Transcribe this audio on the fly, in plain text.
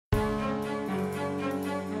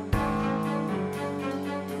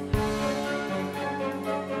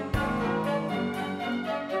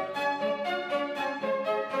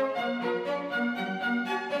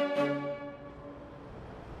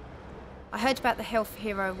heard about the Health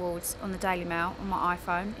Hero Awards on the Daily Mail on my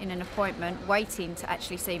iPhone in an appointment, waiting to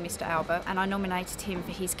actually see Mr Albert, and I nominated him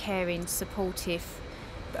for his caring, supportive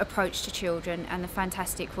approach to children and the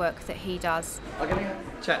fantastic work that he does. I'm going to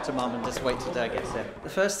chat to Mum and just wait till Dad gets there. The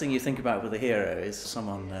first thing you think about with a hero is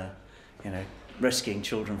someone, rescuing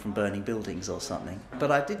children from burning buildings or something.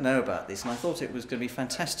 But I did know about this, and I thought it was going to be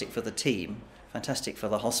fantastic for the team, fantastic for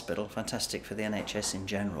the hospital, fantastic for the NHS in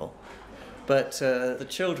general. But the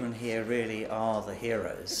children here really are the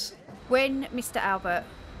heroes. When Mr Albert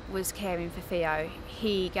was caring for Theo,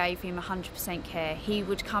 he gave him 100% care. He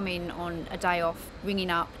would come in on a day off, ringing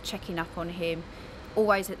up, checking up on him,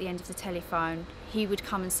 always at the end of the telephone. He would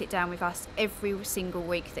come and sit down with us every single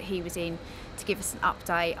week that he was in to give us an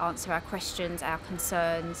update, answer our questions, our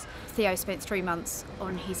concerns. Theo spent 3 months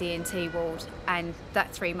on his ENT ward, and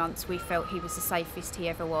that 3 months we felt he was the safest he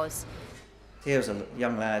ever was. Theo's a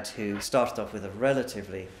young lad who started off with a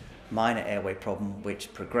relatively minor airway problem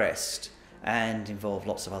which progressed and involved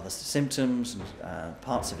lots of other symptoms and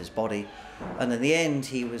parts of his body. And in the end,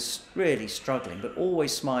 he was really struggling, but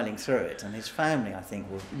always smiling through it. And his family, I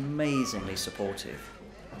think, were amazingly supportive.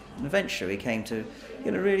 And eventually, he came to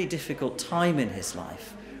a really difficult time in his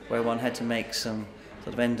life, where one had to make some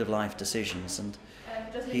sort of end-of-life decisions. And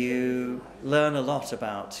you learn a lot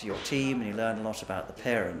about your team, and you learn a lot about the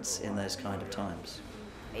parents in those kind of times.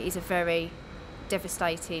 It is a very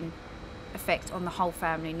devastating effect on the whole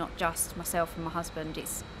family, not just myself and my husband.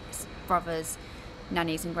 It's brothers,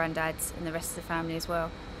 nannies and granddads and the rest of the family as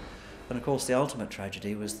well. And of course the ultimate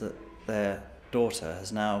tragedy was that their daughter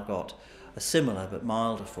has now got a similar but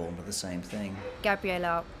milder form of the same thing.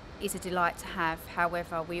 Gabriella is a delight to have,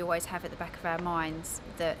 however we always have at the back of our minds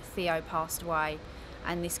that Theo passed away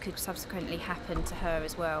and this could subsequently happen to her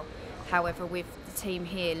as well. However, with the team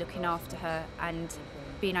here looking after her and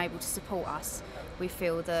being able to support us, we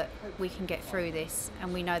feel that we can get through this,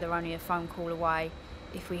 and we know they're only a phone call away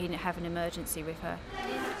if we have an emergency with her.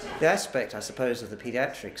 The aspect, I suppose, of the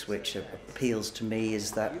paediatrics which appeals to me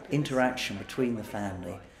is that interaction between the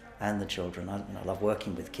family and the children. I love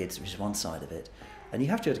working with kids, which is one side of it. And you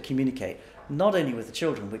have to be able to communicate not only with the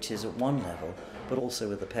children, which is at one level, but also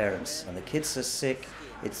with the parents. When the kids are sick,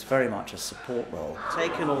 it's very much a support role.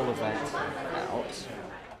 Taking all of that out.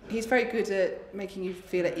 He's very good at making you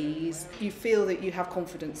feel at ease. You feel that you have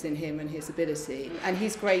confidence in him and his ability. And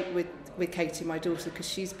he's great with Katie, my daughter, because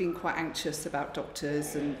she's been quite anxious about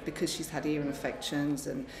doctors, and because she's had ear infections,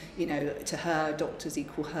 and to her, doctors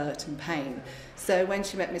equal hurt and pain. So when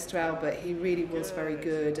she met Mr Albert, he really was very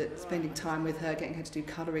good at spending time with her, getting her to do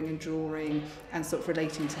colouring and drawing, and sort of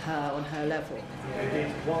relating to her on her level.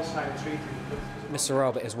 Mr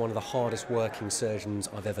Albert is one of the hardest working surgeons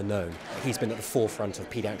I've ever known. He's been at the forefront of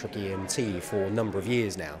paediatric ENT for a number of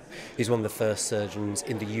years now. He's one of the first surgeons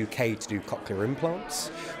in the UK to do cochlear implants,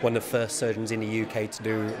 one of the first surgeons in the UK to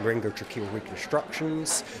do laryngotracheal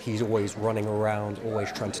reconstructions. He's always running around,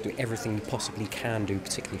 always trying to do everything he possibly can do,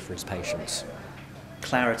 particularly for his patients.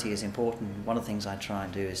 Clarity is important. One of the things I try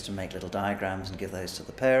and do is to make little diagrams and give those to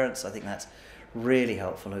the parents. I think that's really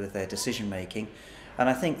helpful with their decision making. And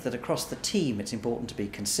I think that across the team it's important to be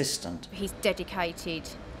consistent. He's dedicated.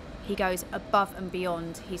 He goes above and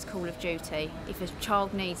beyond his call of duty. If a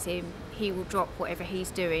child needs him, he will drop whatever he's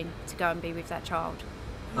doing to go and be with that child.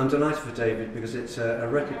 I'm delighted for David because it's a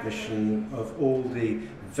recognition of all the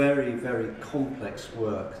very, very complex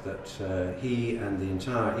work that he and the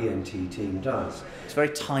entire ENT team does. It's very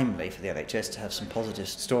timely for the NHS to have some positive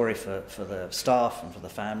story for the staff and for the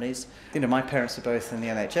families. My parents are both in the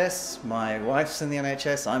NHS, my wife's in the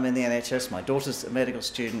NHS, I'm in the NHS, my daughter's a medical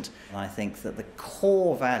student, and I think that the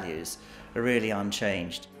core values are really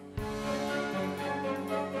unchanged.